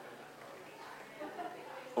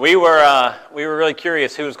We were really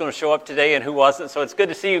curious who was going to show up today and who wasn't, so it's good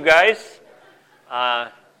to see you guys.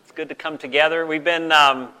 It's good to come together. We've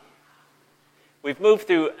moved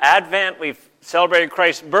through Advent. We've celebrated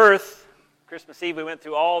Christ's birth. Christmas Eve, we went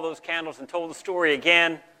through all those candles and told the story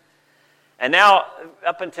again. And now,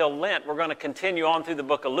 up until Lent, we're going to continue on through the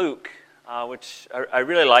book of Luke, which I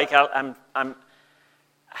really like. I'm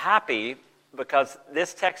happy because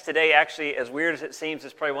this text today, actually, as weird as it seems,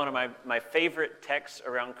 is probably one of my favorite texts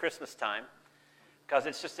around Christmas time, because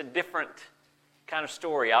it's just a different kind of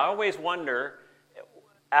story. I always wonder,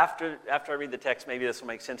 after I read the text, maybe this will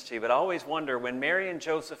make sense to you, but I always wonder, when Mary and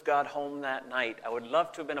Joseph got home that night, I would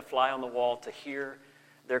love to have been a fly on the wall to hear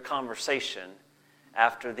their conversation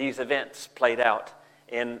after these events played out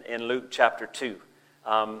in Luke chapter 2.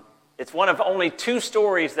 It's one of only two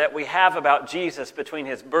stories that we have about Jesus between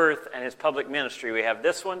his birth and his public ministry. We have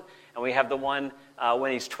this one, and we have the one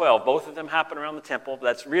when he's 12. Both of them happen around the temple.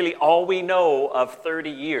 That's really all we know of 30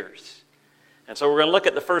 years. And so we're going to look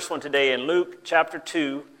at the first one today in Luke chapter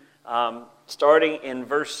 2, starting in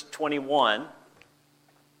verse 21.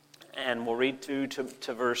 And we'll read through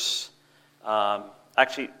to verse,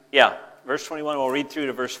 verse 21, we'll read through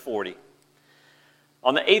to verse 40.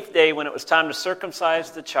 On the 8th day, when it was time to circumcise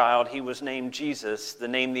the child, he was named Jesus, the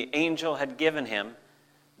name the angel had given him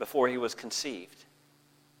before he was conceived.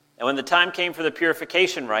 And when the time came for the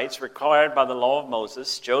purification rites required by the law of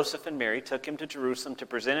Moses, Joseph and Mary took him to Jerusalem to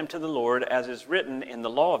present him to the Lord, as is written in the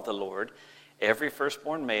law of the Lord. Every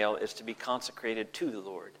firstborn male is to be consecrated to the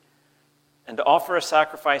Lord, and to offer a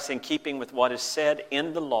sacrifice in keeping with what is said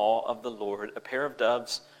in the law of the Lord, a pair of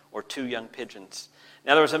doves or 2 young pigeons.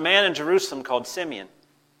 Now there was a man in Jerusalem called Simeon,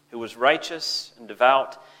 who was righteous and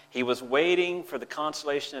devout. He was waiting for the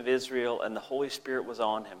consolation of Israel, and the Holy Spirit was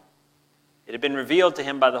on him. It had been revealed to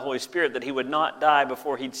him by the Holy Spirit that he would not die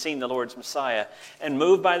before he'd seen the Lord's Messiah. And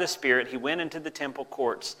moved by the Spirit, he went into the temple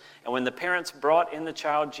courts. And when the parents brought in the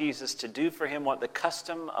child Jesus to do for him what the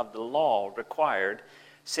custom of the law required,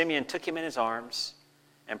 Simeon took him in his arms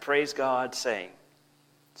and praised God, saying,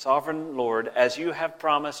 "Sovereign Lord, as you have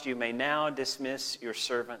promised, you may now dismiss your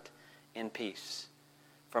servant in peace.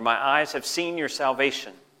 For my eyes have seen your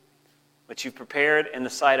salvation, which you prepared in the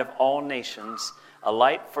sight of all nations, a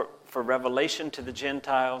light for revelation to the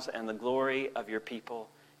Gentiles and the glory of your people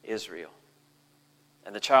Israel."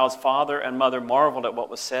 And the child's father and mother marveled at what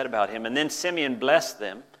was said about him. And then Simeon blessed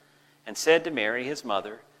them and said to Mary, his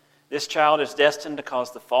mother, "This child is destined to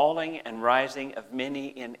cause the falling and rising of many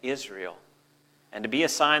in Israel, and to be a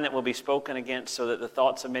sign that will be spoken against, so that the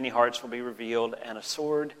thoughts of many hearts will be revealed, and a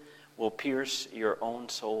sword will pierce your own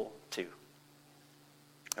soul too."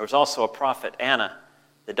 There was also a prophet, Anna,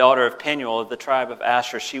 the daughter of Penuel of the tribe of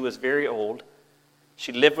Asher. She was very old.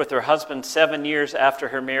 She lived with her husband 7 years after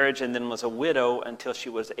her marriage, and then was a widow until she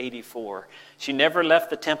was 84. She never left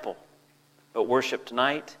the temple, but worshipped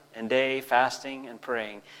night and day, fasting and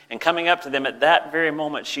praying. And coming up to them at that very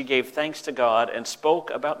moment, she gave thanks to God and spoke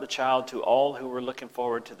about the child to all who were looking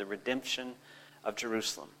forward to the redemption of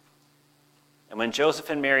Jerusalem. And when Joseph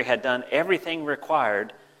and Mary had done everything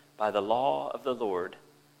required by the law of the Lord,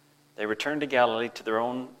 they returned to Galilee, to their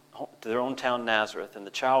own town Nazareth. And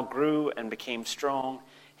the child grew and became strong.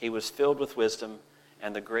 He was filled with wisdom,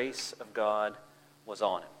 and the grace of God was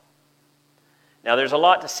on him. Now there's a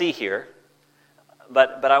lot to see here.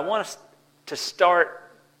 But I want us to start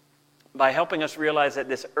by helping us realize that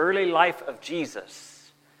this early life of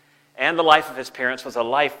Jesus and the life of his parents was a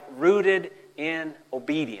life rooted in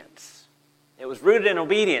obedience. It was rooted in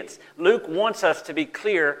obedience. Luke wants us to be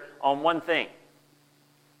clear on one thing,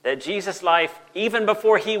 that Jesus' life, even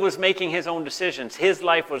before he was making his own decisions, his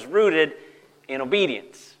life was rooted in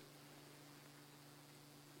obedience.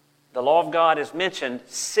 The law of God is mentioned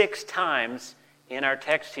 6 times in our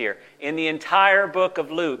text here. In the entire book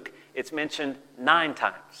of Luke, it's mentioned 9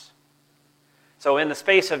 times. So in the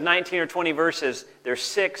space of 19 or 20 verses, there's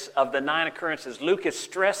 6 of the 9 occurrences. Luke is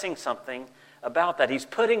stressing something about that. He's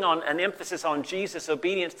putting on an emphasis on Jesus'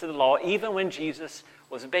 obedience to the law, even when Jesus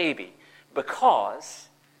was a baby, because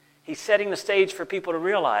he's setting the stage for people to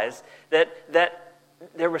realize that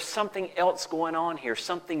there was something else going on here,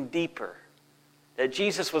 something deeper, that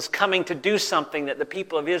Jesus was coming to do something that the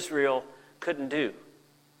people of Israel couldn't do.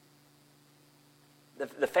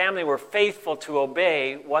 The family were faithful to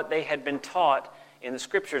obey what they had been taught in the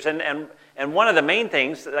Scriptures. And one of the main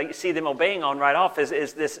things that you see them obeying on right off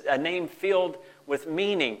is this, a name filled with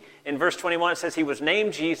meaning. In verse 21 it says he was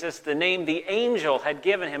named Jesus, the name the angel had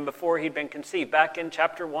given him before he'd been conceived. Back in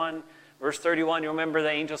chapter 1, verse 31, you remember the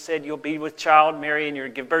angel said, "You'll be with child Mary, and you're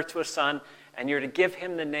to give birth to a son, and you're to give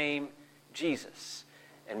him the name Jesus."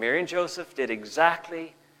 And Mary and Joseph did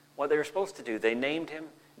exactly what they were supposed to do. They named him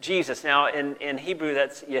Jesus. Now, in Hebrew,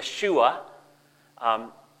 that's Yeshua.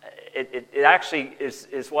 It actually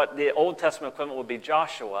is what the Old Testament equivalent would be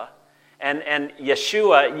Joshua. And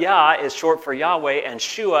Yeshua, Yah, is short for Yahweh, and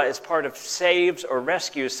Shua is part of saves or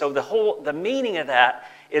rescues. So the meaning of that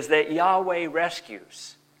is that Yahweh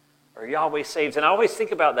rescues, or Yahweh saves. And I always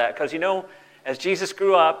think about that, because, as Jesus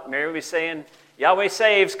grew up, Mary would be saying, Yahweh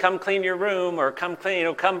saves, come clean your room, or come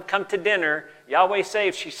to dinner. Yahweh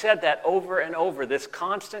saves. She said that over and over, this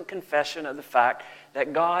constant confession of the fact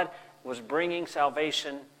that God was bringing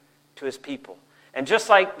salvation to his people. And just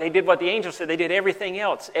like they did what the angel said, they did everything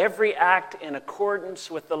else. Every act in accordance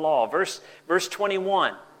with the law. Verse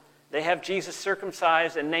 21, they have Jesus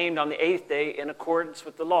circumcised and named on the 8th day in accordance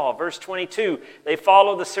with the law. Verse 22, they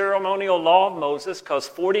follow the ceremonial law of Moses, because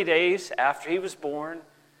 40 days after he was born,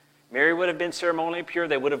 Mary would have been ceremonially pure.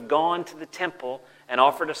 They would have gone to the temple and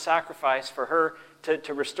offered a sacrifice for her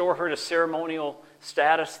to restore her to ceremonial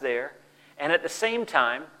status there. And at the same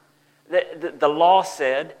time, the law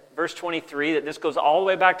said, verse 23, that this goes all the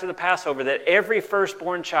way back to the Passover, that every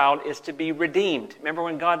firstborn child is to be redeemed. Remember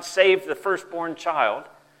when God saved the firstborn child?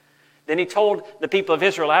 Then he told the people of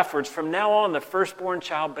Israel afterwards, from now on, the firstborn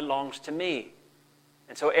child belongs to me.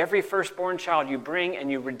 And so every firstborn child you bring and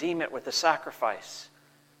you redeem it with a sacrifice.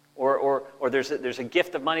 Or there's a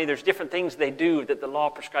gift of money. There's different things they do that the law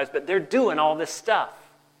prescribes, but they're doing all this stuff.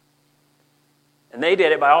 And they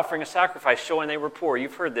did it by offering a sacrifice, showing they were poor.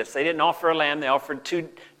 You've heard this. They didn't offer a lamb. They offered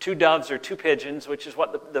two doves or 2 pigeons, which is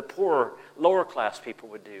what the poorer, lower class people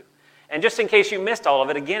would do. And just in case you missed all of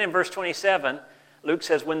it, again in verse 27, Luke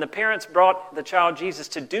says, when the parents brought the child Jesus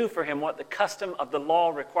to do for him what the custom of the law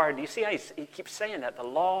required. Do you see how he keeps saying that? The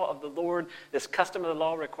law of the Lord, this custom of the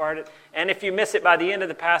law required it. And if you miss it, by the end of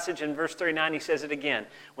the passage in verse 39, he says it again.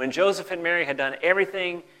 When Joseph and Mary had done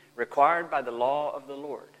everything required by the law of the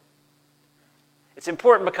Lord. It's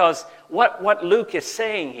important because what Luke is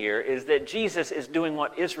saying here is that Jesus is doing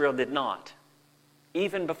what Israel did not,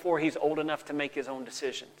 even before he's old enough to make his own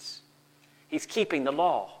decisions. He's keeping the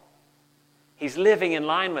law. He's living in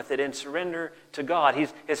line with it in surrender to God.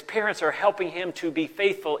 His parents are helping him to be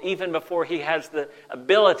faithful even before he has the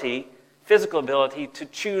ability, physical ability, to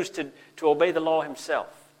choose to obey the law himself.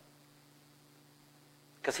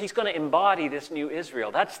 Because he's going to embody this new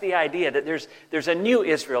Israel. That's the idea, that there's a new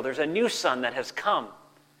Israel. There's a new son that has come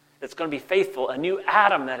that's going to be faithful. A new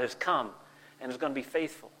Adam that has come and is going to be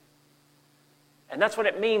faithful. And that's what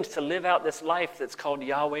it means to live out this life that's called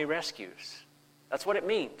Yahweh Rescues. That's what it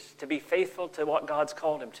means, to be faithful to what God's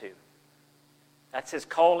called him to. That's his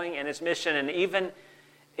calling and his mission. And even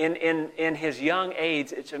in his young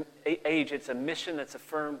age, it's a mission that's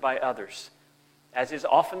affirmed by others. As is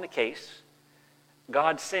often the case,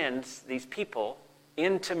 God sends these people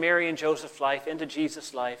into Mary and Joseph's life, into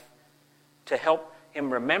Jesus' life, to help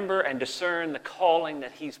him remember and discern the calling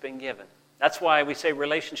that he's been given. That's why we say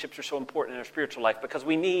relationships are so important in our spiritual life, because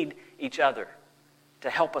we need each other to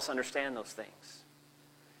help us understand those things.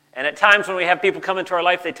 And at times when we have people come into our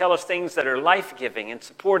life, they tell us things that are life-giving and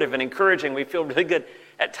supportive and encouraging. We feel really good.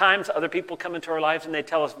 At times, other people come into our lives and they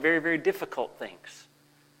tell us very, very difficult things.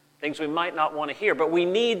 Things we might not want to hear. But we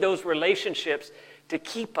need those relationships to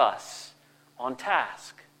keep us on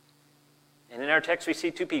task. And in our text, we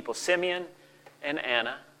see 2 people, Simeon and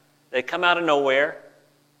Anna. They come out of nowhere,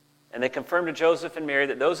 and they confirm to Joseph and Mary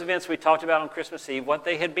that those events we talked about on Christmas Eve, what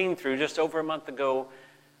they had been through just over a month ago,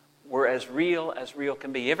 were as real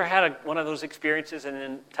can be. You ever had one of those experiences and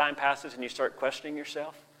then time passes and you start questioning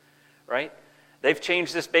yourself? Right? They've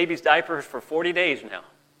changed this baby's diapers for 40 days now.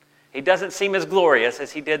 He doesn't seem as glorious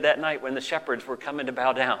as he did that night when the shepherds were coming to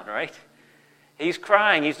bow down, right? He's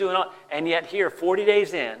crying, he's doing all, and yet here, 40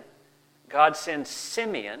 days in, God sends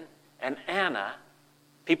Simeon and Anna,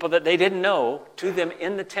 people that they didn't know, to them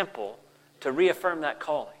in the temple to reaffirm that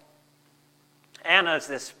calling. Anna is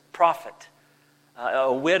this prophet,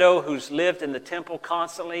 a widow who's lived in the temple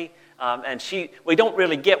constantly, and we don't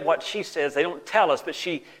really get what she says. They don't tell us, but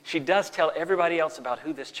she does tell everybody else about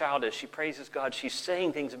who this child is. She praises God. She's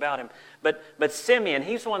saying things about him. But Simeon,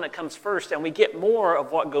 he's the one that comes first, and we get more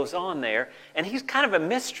of what goes on there, and he's kind of a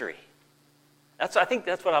mystery. I think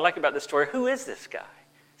that's what I like about this story. Who is this guy?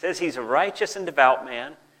 It says he's a righteous and devout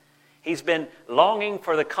man. He's been longing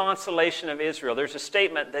for the consolation of Israel. There's a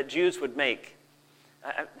statement that Jews would make.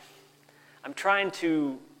 I was trying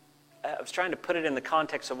to put it in the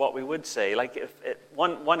context of what we would say. Like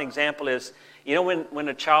one example is, when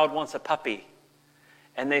a child wants a puppy,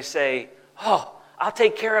 and they say, "Oh, I'll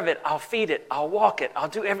take care of it. I'll feed it. I'll walk it. I'll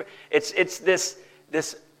do everything." It's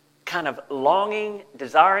this kind of longing,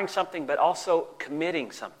 desiring something, but also committing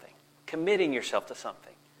something, committing yourself to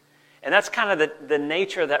something. And that's kind of the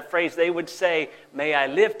nature of that phrase. They would say, may I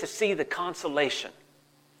live to see the consolation.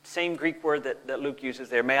 Same Greek word that Luke uses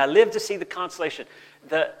there. May I live to see the consolation,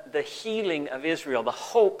 the healing of Israel, the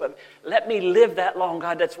hope of, let me live that long,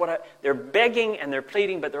 God. That's what they're begging and they're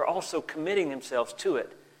pleading, but they're also committing themselves to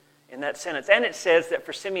it in that sentence. And it says that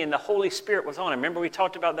for Simeon, the Holy Spirit was on him. Remember we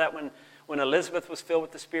talked about that when Elizabeth was filled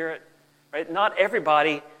with the Spirit? Right? Not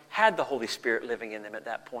everybody had the Holy Spirit living in them at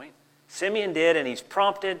that point. Simeon did, and he's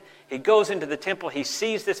prompted. He goes into the temple. He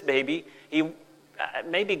sees this baby.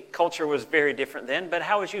 Maybe culture was very different then, but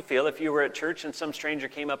how would you feel if you were at church and some stranger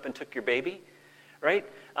came up and took your baby, right?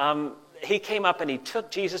 He came up and he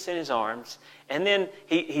took Jesus in his arms, and then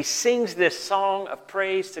he sings this song of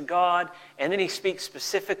praise to God, and then he speaks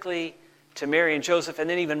specifically to Mary and Joseph, and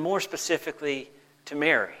then even more specifically to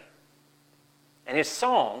Mary. And his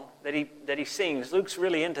song that he sings, Luke's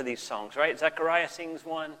really into these songs, right? Zechariah sings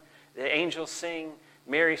one, the angels sing,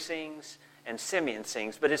 Mary sings, and Simeon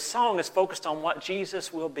sings. But his song is focused on what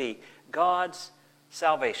Jesus will be, God's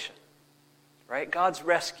salvation, right? God's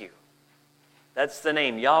rescue. That's the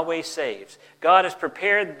name, Yahweh saves. God has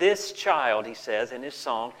prepared this child, he says in his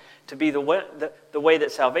song, to be the way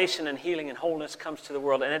that salvation and healing and wholeness comes to the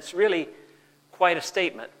world. And it's really quite a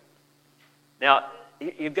statement. Now,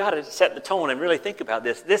 you've got to set the tone and really think about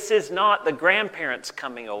this. This is not the grandparents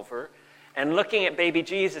coming over and looking at baby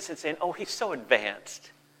Jesus and saying, oh, he's so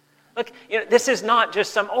advanced. Look, this is not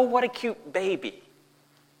just some, oh, what a cute baby.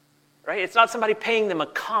 Right? It's not somebody paying them a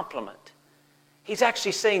compliment. He's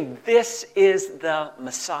actually saying, this is the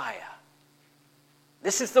Messiah.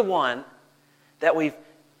 This is the one that we've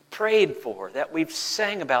prayed for, that we've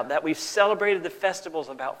sang about, that we've celebrated the festivals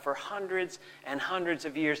about for hundreds and hundreds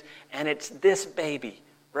of years. And it's this baby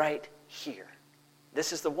right here.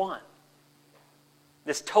 This is the one.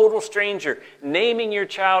 This total stranger, naming your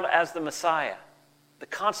child as the Messiah. The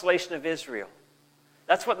consolation of Israel.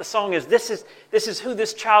 That's what the song is. This is who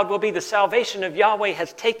this child will be. The salvation of Yahweh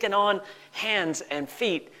has taken on hands and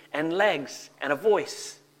feet and legs and a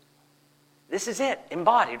voice. This is it,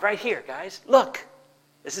 embodied right here, guys. Look,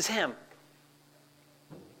 this is him.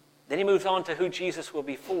 Then he moves on to who Jesus will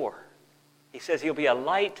be for. He says he'll be a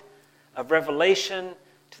light of revelation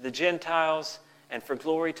to the Gentiles and for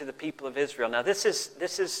glory to the people of Israel. Now this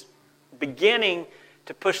is beginning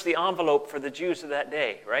to push the envelope for the Jews of that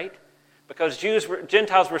day, right? Because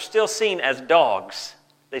Gentiles were still seen as dogs.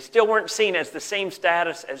 They still weren't seen as the same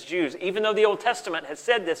status as Jews. Even though the Old Testament has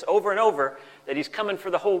said this over and over, that he's coming for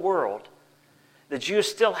the whole world, the Jews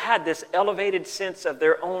still had this elevated sense of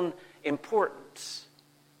their own importance.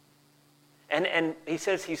 And he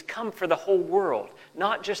says he's come for the whole world,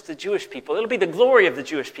 not just the Jewish people. It'll be the glory of the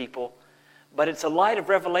Jewish people, but it's a light of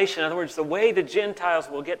revelation. In other words, the way the Gentiles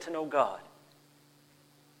will get to know God.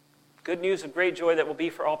 Good news of great joy that will be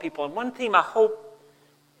for all people. And one theme I hope,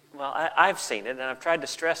 I've seen it and I've tried to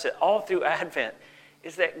stress it all through Advent,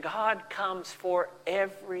 is that God comes for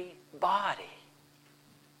everybody.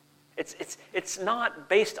 It's not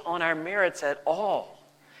based on our merits at all.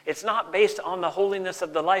 It's not based on the holiness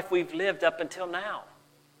of the life we've lived up until now.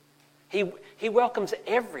 He welcomes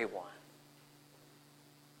everyone.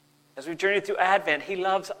 As we journey through Advent, he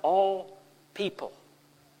loves all people.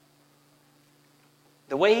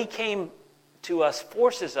 The way he came to us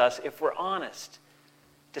forces us, if we're honest,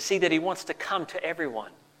 to see that he wants to come to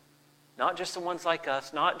everyone. Not just the ones like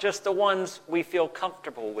us, not just the ones we feel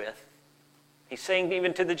comfortable with. He's saying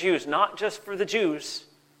even to the Jews, not just for the Jews,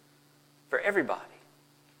 for everybody.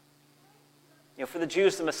 For the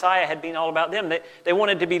Jews, the Messiah had been all about them. They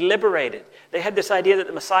wanted to be liberated. They had this idea that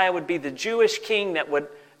the Messiah would be the Jewish king that would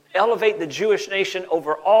elevate the Jewish nation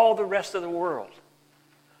over all the rest of the world.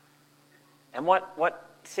 And what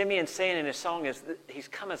Simeon's saying in his song is that he's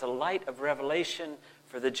come as a light of revelation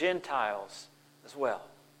for the Gentiles as well.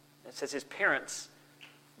 It says his parents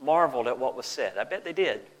marveled at what was said. I bet they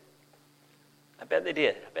did. I bet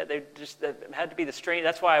they had to be the strange.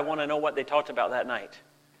 That's why I want to know what they talked about that night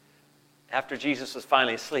after Jesus was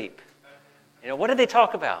finally asleep. What did they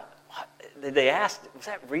talk about? Did they ask, was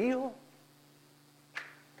that real?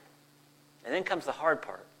 And then comes the hard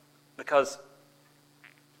part, because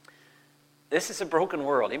this is a broken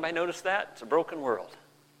world. Anybody notice that? It's a broken world.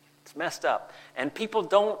 It's messed up. And people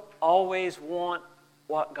don't always want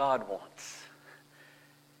what God wants.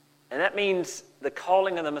 And that means the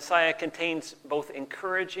calling of the Messiah contains both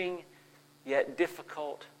encouraging yet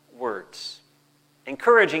difficult words.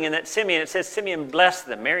 Encouraging in that Simeon, it says Simeon blessed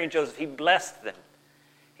them. Mary and Joseph, he blessed them.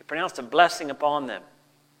 He pronounced a blessing upon them.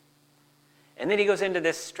 And then he goes into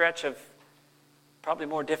this stretch of probably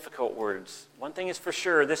more difficult words. One thing is for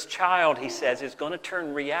sure, this child, he says, is going to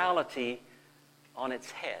turn reality on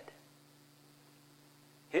its head.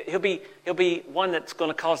 He'll be one that's going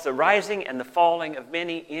to cause the rising and the falling of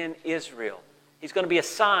many in Israel. He's going to be a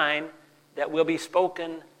sign that will be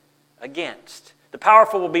spoken against. The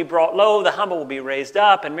powerful will be brought low, the humble will be raised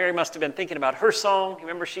up. And Mary must have been thinking about her song.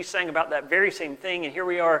 Remember, she sang about that very same thing. And here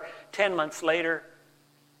we are 10 months later,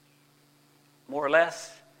 more or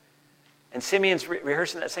less. And Simeon's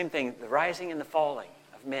rehearsing that same thing, the rising and the falling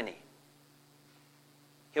of many.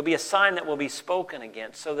 He'll be a sign that will be spoken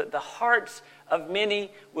against, so that the hearts of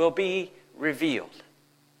many will be revealed.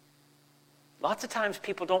 Lots of times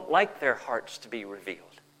people don't like their hearts to be revealed.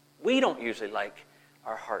 We don't usually like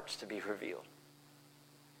our hearts to be revealed.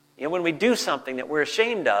 You know, when we do something that we're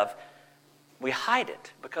ashamed of, we hide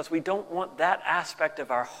it because we don't want that aspect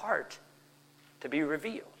of our heart to be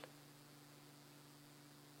revealed.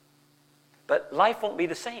 But life won't be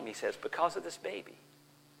the same, he says, because of this baby.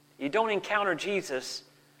 You don't encounter Jesus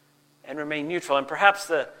and remain neutral. And perhaps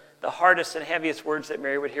the hardest and heaviest words that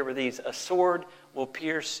Mary would hear were these: a sword will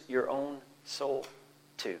pierce your own soul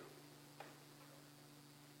too.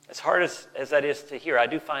 As hard as that is to hear, I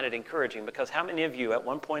do find it encouraging, because how many of you at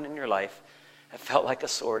one point in your life have felt like a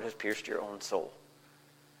sword has pierced your own soul?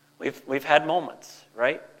 We've had moments,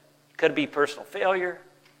 right? Could be personal failure,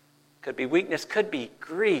 could be weakness, could be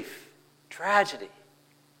grief, tragedy.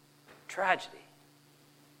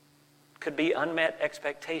 Could be unmet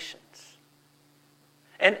expectations.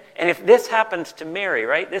 And if this happens to Mary,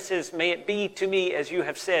 right? This is, may it be to me as you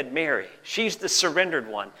have said, Mary. She's the surrendered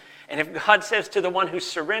one. And if God says to the one who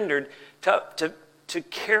surrendered to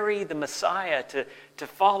carry the Messiah, to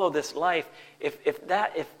follow this life,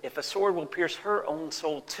 if a sword will pierce her own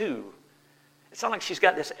soul too, it's not like she's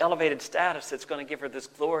got this elevated status that's going to give her this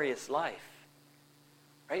glorious life.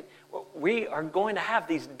 Right? We are going to have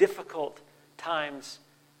these difficult times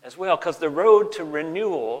as well, because the road to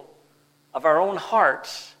renewal of our own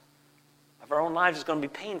hearts, of our own lives, is going to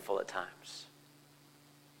be painful at times.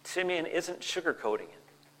 Simeon isn't sugarcoating it.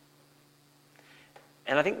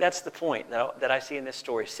 And I think that's the point that I see in this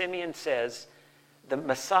story. Simeon says, the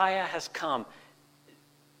Messiah has come.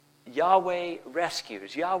 Yahweh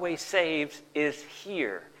rescues. Yahweh saves is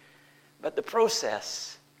here. But the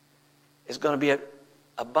process is going to be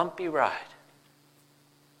a bumpy ride.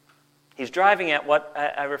 He's driving at what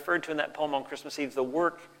I referred to in that poem on Christmas Eve, the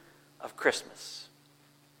work of Christmas.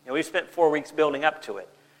 You know, we've spent 4 weeks building up to it,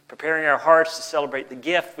 preparing our hearts to celebrate the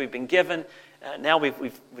gift we've been given. Now we've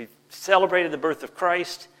celebrated the birth of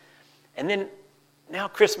Christ. And then now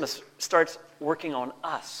Christmas starts working on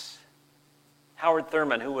us. Howard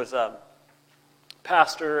Thurman, who was a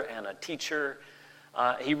pastor and a teacher,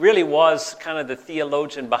 he really was kind of the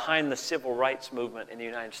theologian behind the civil rights movement in the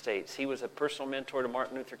United States. He was a personal mentor to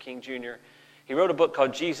Martin Luther King Jr. He wrote a book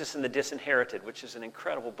called Jesus and the Disinherited, which is an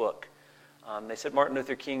incredible book. They said Martin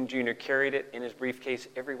Luther King Jr. carried it in his briefcase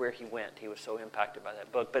everywhere he went. He was so impacted by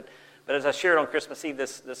that book. But as I shared on Christmas Eve,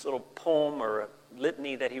 this little poem or a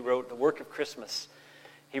litany that he wrote, The Work of Christmas,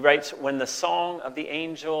 he writes, when the song of the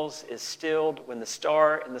angels is stilled, when the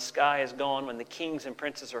star in the sky is gone, when the kings and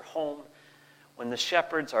princes are home, when the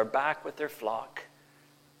shepherds are back with their flock,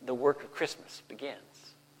 the work of Christmas begins.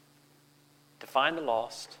 To find the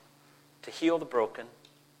lost, to heal the broken,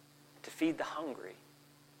 to feed the hungry,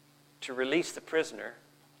 to release the prisoner,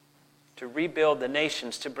 to rebuild the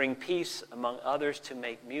nations, to bring peace among others, to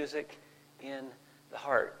make music in the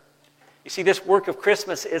heart. You see, this work of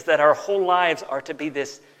Christmas is that our whole lives are to be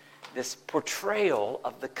this portrayal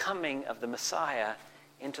of the coming of the Messiah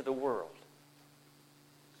into the world.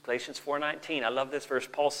 Galatians 4:19, I love this verse.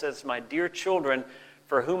 Paul says, my dear children,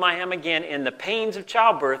 for whom I am again in the pains of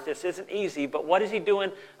childbirth. This isn't easy, but what is he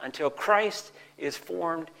doing? Until Christ is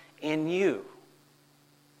formed in you.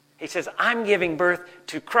 He says, I'm giving birth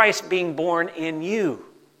to Christ being born in you.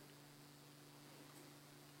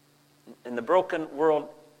 And the broken world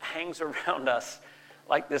hangs around us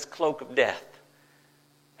like this cloak of death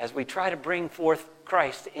as we try to bring forth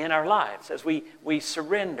Christ in our lives, as we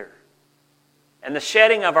surrender. And the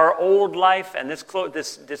shedding of our old life and this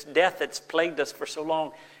death that's plagued us for so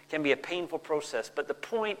long can be a painful process. But the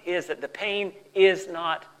point is that the pain is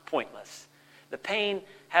not pointless. The pain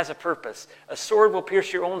has a purpose. A sword will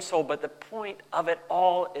pierce your own soul, but the point of it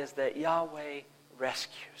all is that Yahweh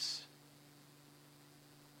rescues.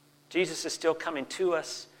 Jesus is still coming to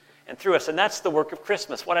us and through us, and that's the work of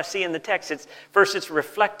Christmas. What I see in the text, it's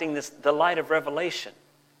reflecting the light of revelation.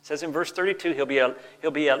 It says in verse 32, he'll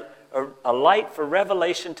be a light for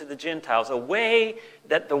revelation to the Gentiles, a way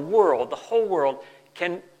that the whole world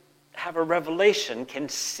can have a revelation, can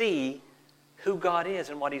see who God is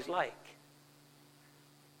and what he's like.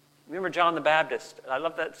 Remember John the Baptist. I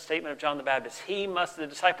love that statement of John the Baptist. The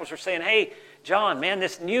disciples were saying, hey, John, man,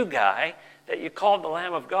 this new guy that you called the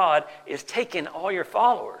Lamb of God is taking all your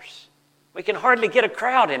followers. We can hardly get a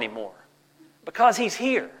crowd anymore because he's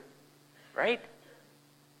here, right?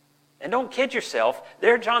 And don't kid yourself.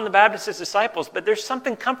 They're John the Baptist's disciples, but there's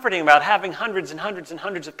something comforting about having hundreds and hundreds and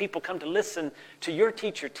hundreds of people come to listen to your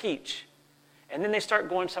teacher teach. And then they start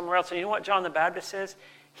going somewhere else. And you know what John the Baptist says?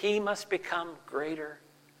 He must become greater.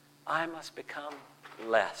 I must become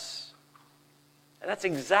less. And that's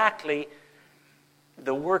exactly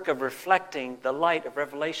the work of reflecting the light of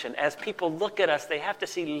Revelation. As people look at us, they have to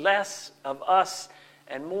see less of us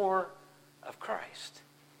and more of Christ.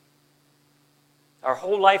 Our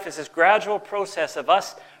whole life is this gradual process of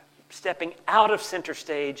us stepping out of center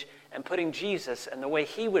stage and putting Jesus and the way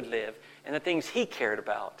he would live and the things he cared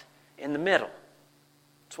about in the middle.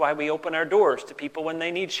 That's why we open our doors to people when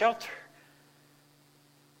they need shelter.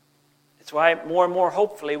 It's why more and more,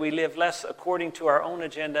 hopefully, we live less according to our own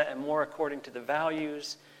agenda and more according to the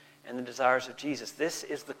values and the desires of Jesus. This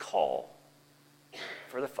is the call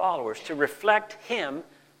for the followers, to reflect him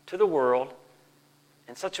to the world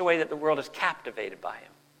in such a way that the world is captivated by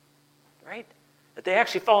him, right? That they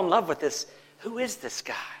actually fall in love with this. Who is this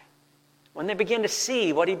guy? When they begin to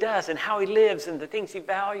see what he does and how he lives and the things he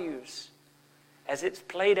values as it's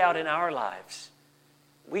played out in our lives,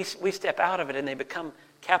 we step out of it and they become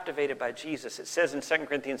captivated by Jesus. It says in 2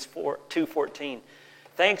 Corinthians 2:14,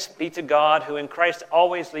 "Thanks be to God who in Christ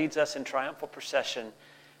always leads us in triumphal procession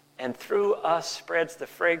and through us spreads the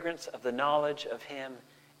fragrance of the knowledge of him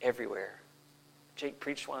everywhere." Jake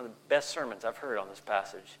preached one of the best sermons I've heard on this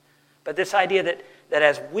passage. But this idea that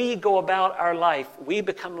as we go about our life, we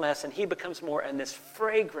become less and he becomes more, and this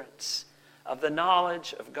fragrance of the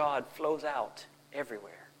knowledge of God flows out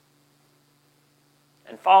everywhere.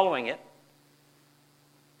 And following it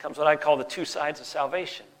comes what I call the two sides of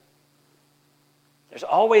salvation. There's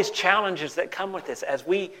always challenges that come with this. As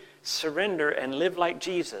we surrender and live like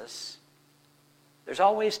Jesus, there's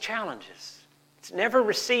always challenges. It's never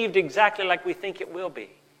received exactly like we think it will be.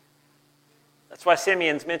 That's why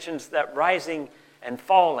Simeon mentions that rising and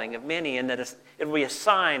falling of many, and that it will be a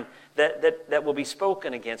sign that will be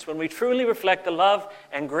spoken against. When we truly reflect the love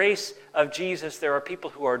and grace of Jesus, there are people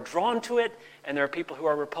who are drawn to it, and there are people who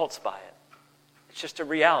are repulsed by it. It's just a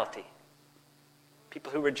reality.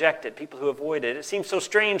 People who reject it, people who avoid it. It seems so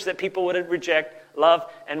strange that people would reject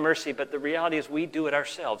love and mercy, but the reality is we do it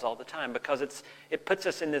ourselves all the time because it puts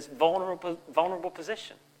us in this vulnerable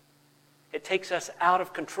position. It takes us out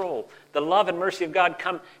of control. The love and mercy of God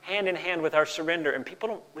come hand in hand with our surrender, and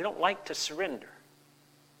we don't like to surrender.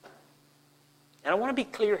 And I want to be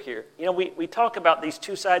clear here. You know, we talk about these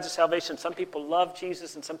two sides of salvation. Some people love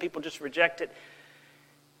Jesus and some people just reject it.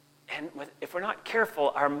 And if we're not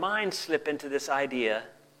careful, our minds slip into this idea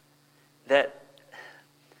that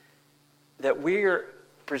we're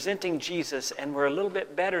presenting Jesus and we're a little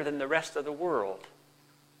bit better than the rest of the world.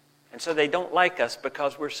 And so they don't like us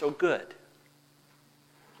because we're so good.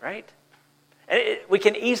 Right? And we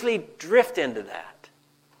can easily drift into that.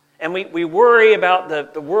 And we worry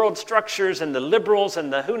about the world structures and the liberals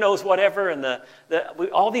and the who knows whatever and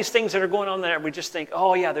all these things that are going on there. We just think,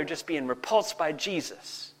 oh yeah, they're just being repulsed by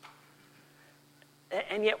Jesus.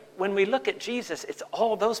 And yet, when we look at Jesus, it's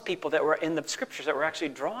all those people that were in the scriptures that were actually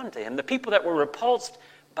drawn to him. The people that were repulsed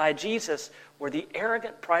by Jesus were the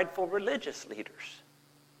arrogant, prideful religious leaders.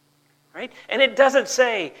 Right? And it doesn't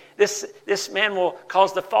say this man will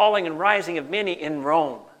cause the falling and rising of many in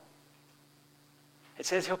Rome. It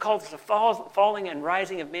says he'll cause the falling and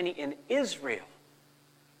rising of many in Israel.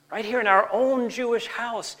 Right here in our own Jewish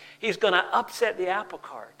house, he's going to upset the apple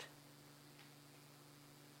cart.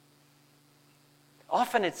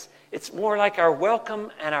 Often it's more like our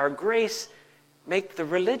welcome and our grace make the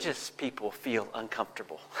religious people feel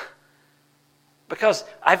uncomfortable. Because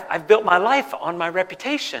I've built my life on my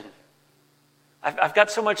reputation. I've got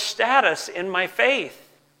so much status in my faith.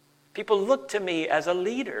 People look to me as a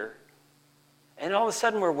leader. And all of a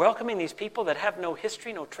sudden we're welcoming these people that have no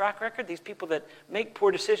history, no track record, these people that make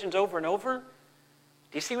poor decisions over and over. Do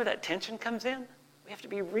you see where that tension comes in? We have to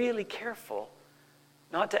be really careful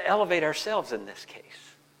not to elevate ourselves in this case.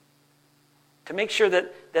 To make sure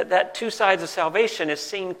that two sides of salvation is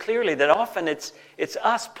seen clearly, that often it's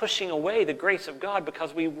us pushing away the grace of God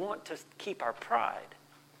because we want to keep our pride.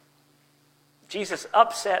 Jesus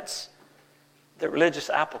upsets the religious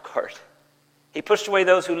apple cart. He pushed away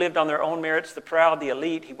those who lived on their own merits, the proud, the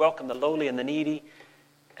elite. He welcomed the lowly and the needy.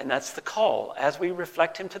 And that's the call. As we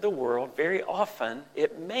reflect him to the world, very often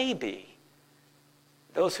it may be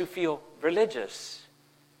those who feel religious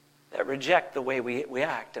that reject the way we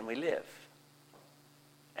act and we live.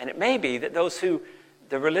 And it may be that those who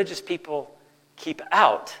the religious people keep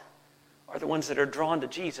out are the ones that are drawn to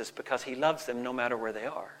Jesus because he loves them no matter where they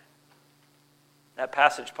are. That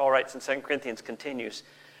passage Paul writes in 2 Corinthians continues,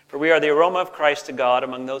 "For we are the aroma of Christ to God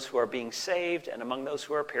among those who are being saved and among those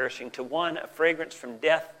who are perishing. To one, a fragrance from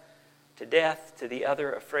death, to the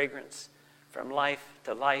other, a fragrance from life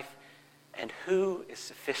to life. And who is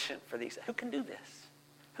sufficient for these? Who can do this?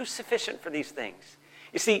 Who's sufficient for these things?"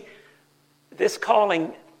 You see, this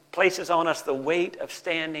calling places on us the weight of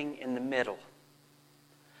standing in the middle,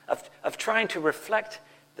 of trying to reflect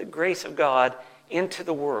the grace of God into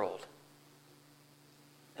the world.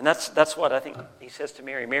 And that's what I think he says to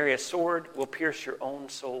Mary. "Mary, a sword will pierce your own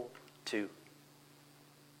soul too."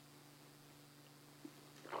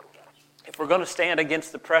 If we're going to stand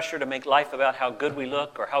against the pressure to make life about how good we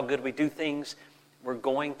look or how good we do things, we're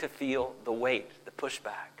going to feel the weight, the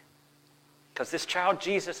pushback. Because this child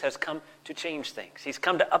Jesus has come to change things. He's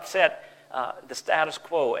come to upset the status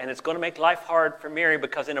quo, and it's going to make life hard for Mary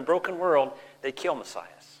because in a broken world, they kill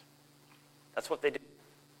messiahs. That's what they do.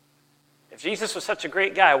 If Jesus was such a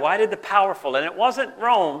great guy, why did the powerful, and it wasn't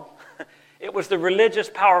Rome, it was the religious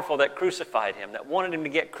powerful that crucified him, that wanted him to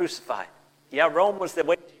get crucified. Yeah, Rome was the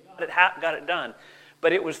way got it done.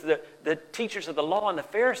 But it was the teachers of the law and the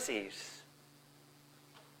Pharisees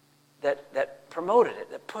that promoted it,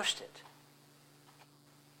 that pushed it.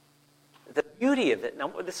 The beauty of it, now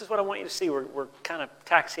this is what I want you to see. We're kind of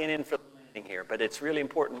taxiing in for the landing here, but it's really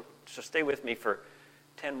important, so stay with me for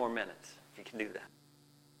 10 more minutes, if you can do that.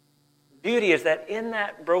 The beauty is that in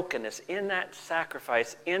that brokenness, in that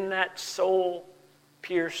sacrifice, in that soul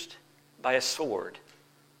pierced by a sword,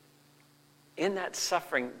 in that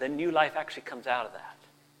suffering, the new life actually comes out of that.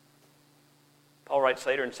 Paul writes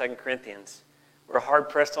later in 2 Corinthians, "We're hard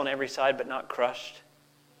pressed on every side, but not crushed.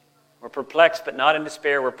 We're perplexed, but not in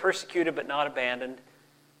despair. We're persecuted, but not abandoned.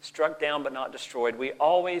 Struck down, but not destroyed. We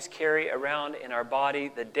always carry around in our body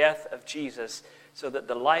the death of Jesus, so that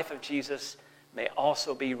the life of Jesus may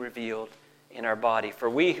also be revealed in our body. For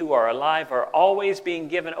we who are alive are always being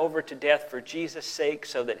given over to death for Jesus' sake,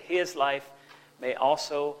 so that his life may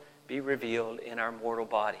also be revealed in our mortal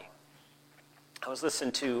body." I was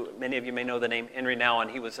listening to, many of you may know the name Henry Nouwen.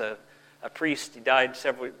 He was a priest. He died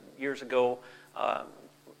several years ago,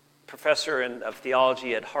 professor of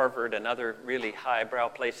theology at Harvard and other really highbrow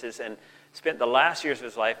places, and spent the last years of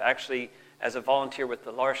his life actually as a volunteer with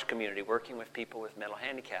the L'Arche community, working with people with mental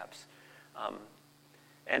handicaps.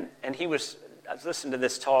 And I was listening to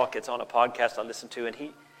this talk. It's on a podcast I listened to,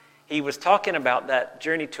 and he was talking about that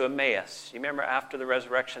journey to Emmaus. You remember after the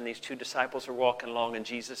resurrection, these two disciples are walking along, and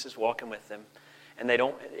Jesus is walking with them. And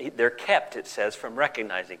they're kept, it says, from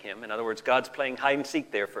recognizing him. In other words, God's playing hide and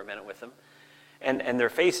seek there for a minute with them. And their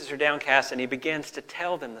faces are downcast, and he begins to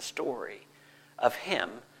tell them the story of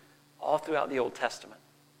him all throughout the Old Testament.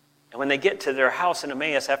 And when they get to their house in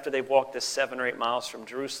Emmaus, after they've walked this 7 or 8 miles from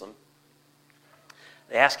Jerusalem,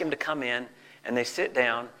 they ask him to come in, and they sit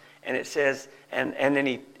down, and it says, and then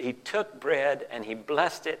he took bread, and he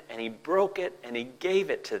blessed it, and he broke it, and he gave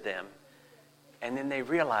it to them. And then they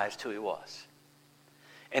realized who he was.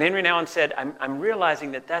 And Henry Nouwen said, I'm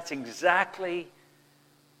realizing that that's exactly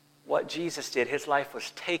what Jesus did. His life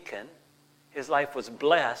was taken. His life was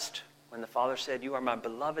blessed when the Father said, "You are my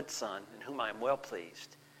beloved Son, in whom I am well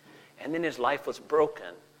pleased." And then his life was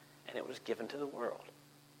broken, and it was given to the world.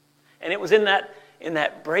 And it was in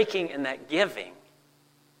that breaking and that giving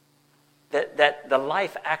that the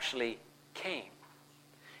life actually came.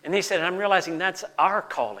 And he said, I'm realizing that's our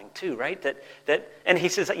calling too, right? And he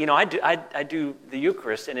says, I do the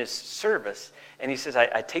Eucharist in his service. And he says,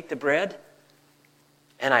 I take the bread,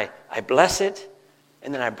 and I bless it,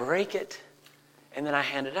 and then I break it, and then I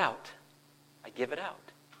hand it out. I give it out.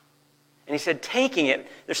 And he said, taking it,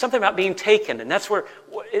 there's something about being taken, and that's where,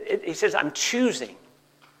 he says, I'm choosing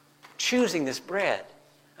this bread.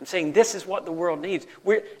 I'm saying this is what the world needs.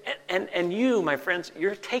 And you, my friends,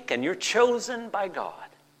 you're taken. You're chosen by God.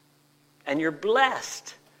 And you're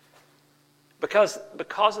blessed. Because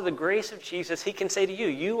of the grace of Jesus, he can say to you,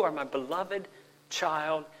 you are my beloved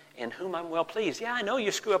child in whom I'm well pleased. Yeah, I know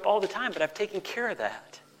you screw up all the time, but I've taken care of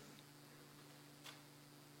that.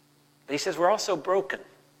 But he says we're also broken.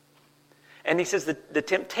 And he says the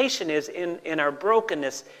temptation is in our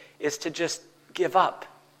brokenness is to just give up.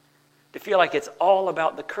 To feel like it's all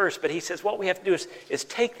about the curse. But he says what we have to do is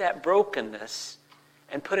take that brokenness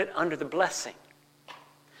and put it under the blessing.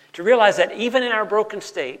 To realize that even in our broken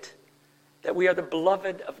state, that we are the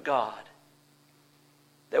beloved of God.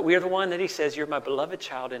 That we are the one that he says, you're my beloved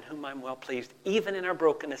child in whom I'm well pleased, even in our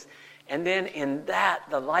brokenness. And then in that,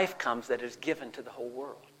 the life comes that is given to the whole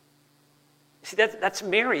world. You see, that's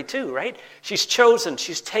Mary too, right? She's chosen,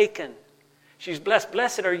 she's taken, she's blessed.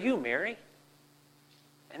 Blessed are you, Mary.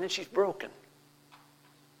 And then she's broken.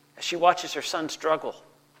 As she watches her son struggle,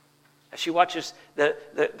 as she watches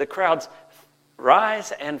the crowds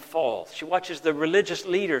rise and fall. She watches the religious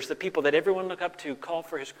leaders, the people that everyone looked up to, call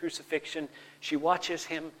for his crucifixion. She watches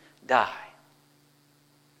him die.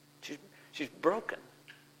 She's broken.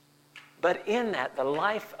 But in that, the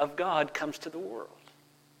life of God comes to the world.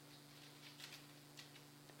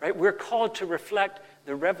 Right? We're called to reflect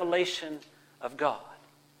the revelation of God.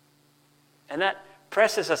 And that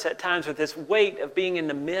presses us at times with this weight of being in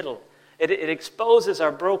the middle. It exposes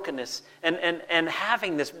our brokenness, and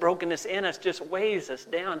having this brokenness in us just weighs us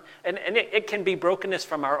down. And it can be brokenness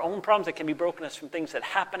from our own problems. It can be brokenness from things that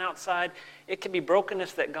happen outside. It can be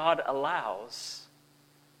brokenness that God allows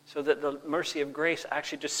so that the mercy of grace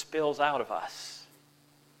actually just spills out of us.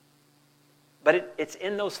 But it's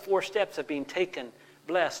in those 4 steps of being taken,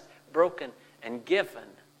 blessed, broken, and given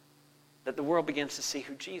that the world begins to see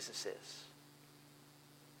who Jesus is.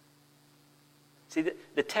 See,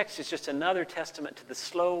 the text is just another testament to the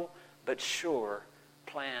slow but sure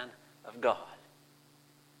plan of God.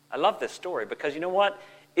 I love this story because you know what?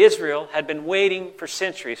 Israel had been waiting for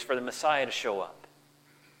centuries for the Messiah to show up.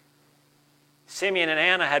 Simeon and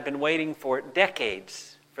Anna had been waiting for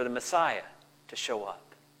decades for the Messiah to show up.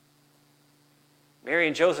 Mary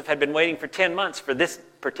and Joseph had been waiting for 10 months for this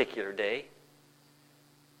particular day.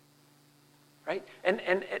 Right? And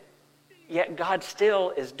yet God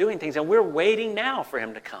still is doing things, and we're waiting now for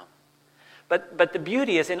him to come. But the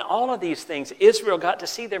beauty is in all of these things, Israel got to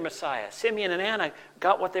see their Messiah. Simeon and Anna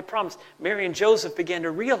got what they promised. Mary and Joseph began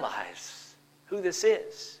to realize who this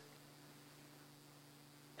is.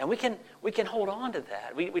 And we can hold on to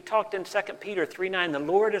that. We talked in 2 Peter 3:9, the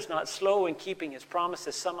Lord is not slow in keeping his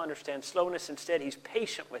promises. Some understand slowness. Instead, he's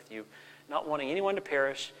patient with you, not wanting anyone to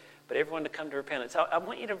perish, but everyone to come to repentance. I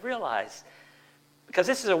want you to realize, because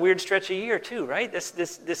this is a weird stretch of year too, right?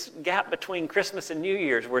 This gap between Christmas and New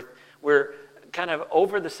Year's. We're kind of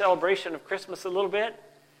over the celebration of Christmas a little bit,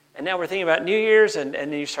 and now we're thinking about New Year's, and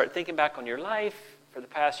then you start thinking back on your life for the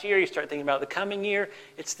past year. You start thinking about the coming year.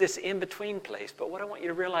 It's this in-between place. But what I want you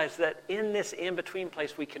to realize that in this in-between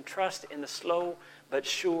place, we can trust in the slow but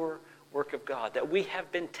sure work of God, that we have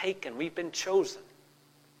been taken, we've been chosen.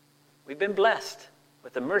 We've been blessed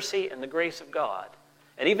with the mercy and the grace of God.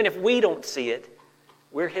 And even if we don't see it,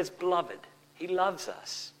 we're his beloved. He loves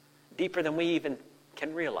us deeper than we even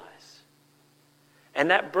can realize. And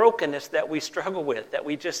that brokenness that we struggle with, that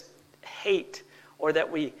we just hate, or that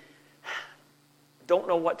we don't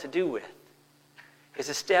know what to do with, is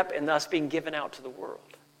a step in us being given out to the world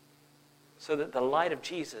so that the light of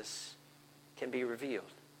Jesus can be revealed.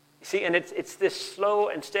 You see, and it's this slow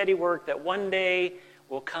and steady work that one day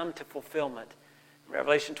will come to fulfillment.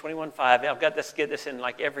 Revelation 21:5. I've got to get this in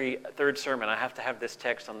like every third sermon. I have to have this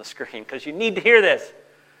text on the screen because you need to hear this.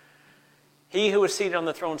 He who was seated on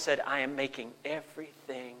the throne said, I am making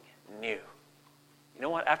everything new. You know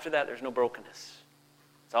what? After that, there's no brokenness.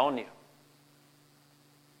 It's all new.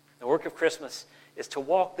 The work of Christmas is to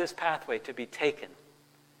walk this pathway, to be taken,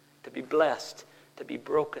 to be blessed, to be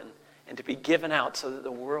broken, and to be given out so that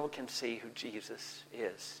the world can see who Jesus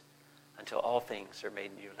is until all things are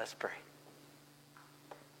made new. Let's pray.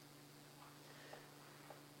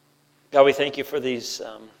 God, we thank you for these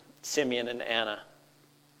Simeon and Anna.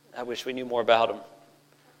 I wish we knew more about them.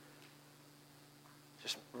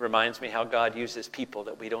 Just reminds me how God uses people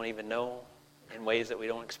that we don't even know in ways that we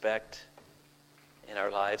don't expect in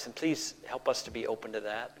our lives. And please help us to be open to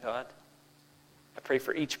that, God. I pray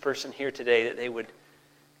for each person here today that they would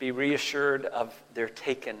be reassured of their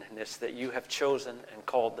takenness, that you have chosen and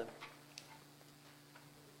called them.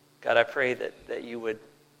 God, I pray that you would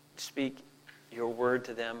speak your word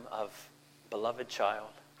to them of beloved child.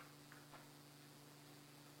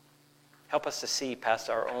 Help us to see past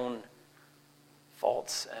our own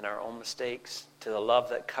faults and our own mistakes to the love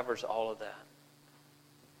that covers all of that.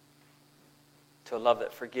 To a love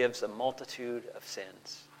that forgives a multitude of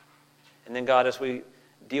sins. And then, God, as we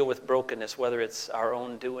deal with brokenness, whether it's our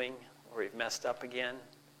own doing or we've messed up again,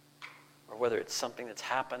 or whether it's something that's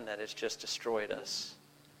happened that has just destroyed us,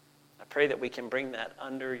 I pray that we can bring that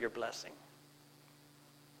under your blessing.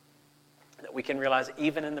 That we can realize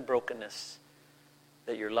even in the brokenness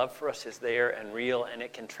that your love for us is there and real, and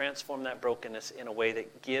it can transform that brokenness in a way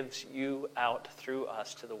that gives you out through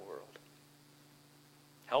us to the world.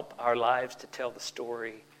 Help our lives to tell the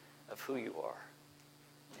story of who you are.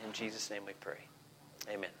 In Jesus' name we pray.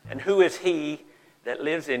 Amen. And who is he that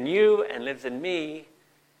lives in you and lives in me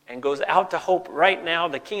and goes out to hope right now,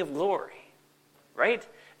 the King of glory? Right?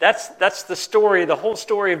 That's the story, the whole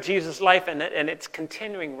story of Jesus' life, and it's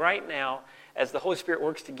continuing right now as the Holy Spirit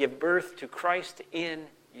works to give birth to Christ in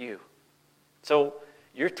you. So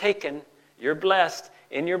you're taken, you're blessed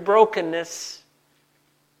in your brokenness.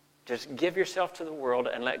 Just give yourself to the world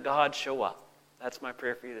and let God show up. That's my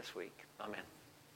prayer for you this week. Amen.